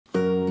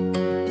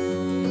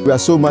We are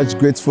so much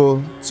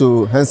grateful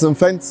to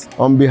vindt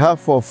on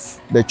behalf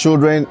of the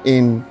children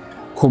in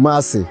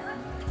Kumasi,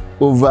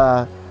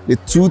 over the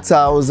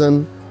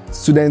 2,000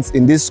 students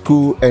in this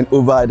school and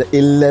over the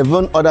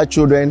 11 other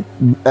children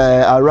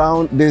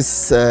around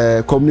this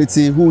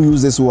community who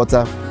use this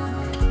water.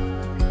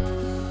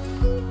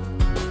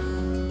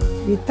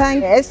 We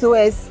thank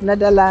SOS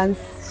Netherlands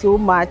so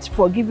much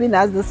for giving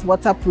us this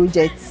water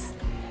project.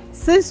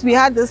 Since we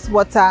had this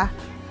water,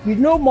 we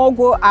no more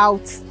go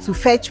out to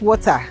fetch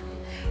water.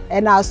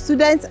 And our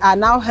students are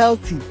now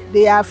healthy.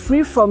 They are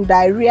free from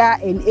diarrhea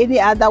and any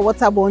other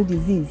waterborne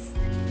disease.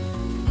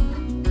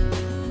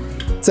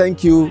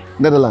 Thank you,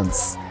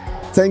 Netherlands.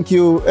 Thank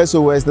you,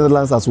 SOS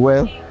Netherlands as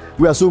well.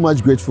 We are so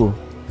much grateful.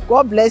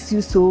 God bless you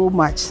so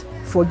much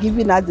for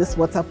giving us this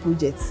water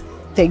project.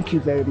 Thank you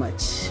very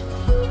much.